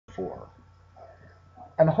4.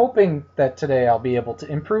 I'm hoping that today I'll be able to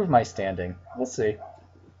improve my standing. We'll see.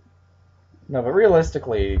 No, but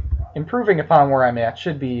realistically, improving upon where I'm at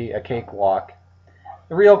should be a cakewalk.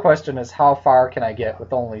 The real question is how far can I get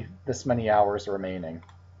with only this many hours remaining?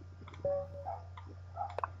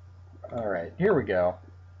 Alright, here we go.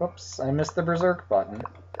 Oops, I missed the Berserk button.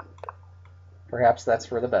 Perhaps that's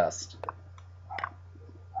for the best.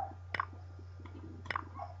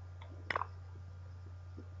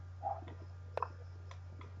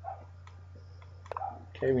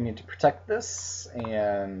 Okay, we need to protect this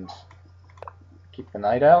and keep the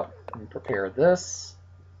knight out and prepare this.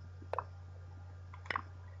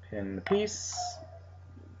 Pin the piece.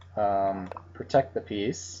 Protect the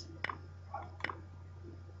piece.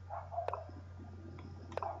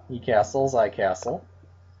 He castles, I castle.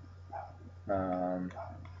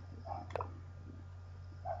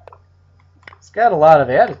 He's got a lot of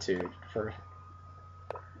attitude for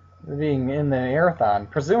being in the Marathon.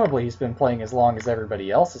 Presumably he's been playing as long as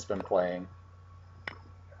everybody else has been playing.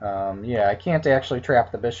 Yeah, I can't actually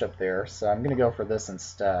trap the bishop there, so I'm going to go for this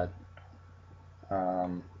instead.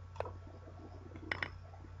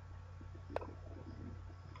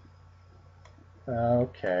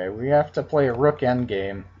 Okay, we have to play a rook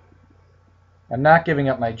endgame. I'm not giving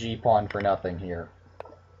up my g-pawn for nothing here.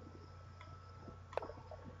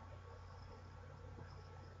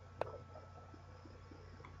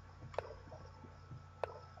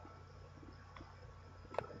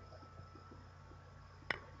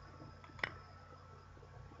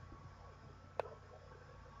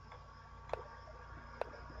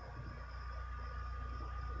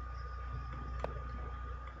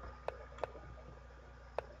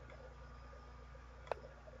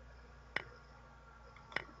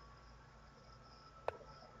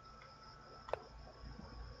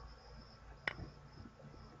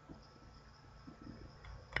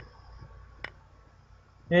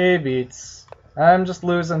 Hey, beats. I'm just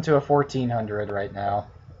losing to a 1400 right now.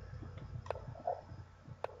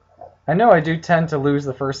 I know I do tend to lose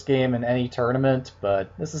the first game in any tournament,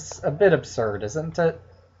 but this is a bit absurd, isn't it?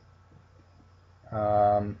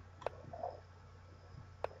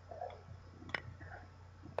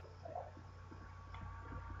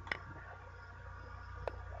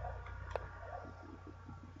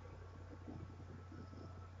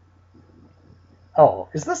 Oh,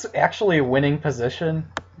 is this actually a winning position?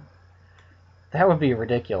 That would be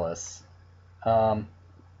ridiculous. I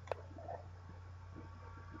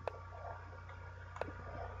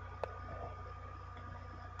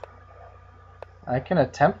can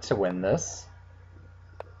attempt to win this.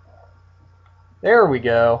 There we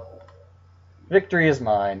go. Victory is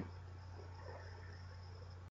mine.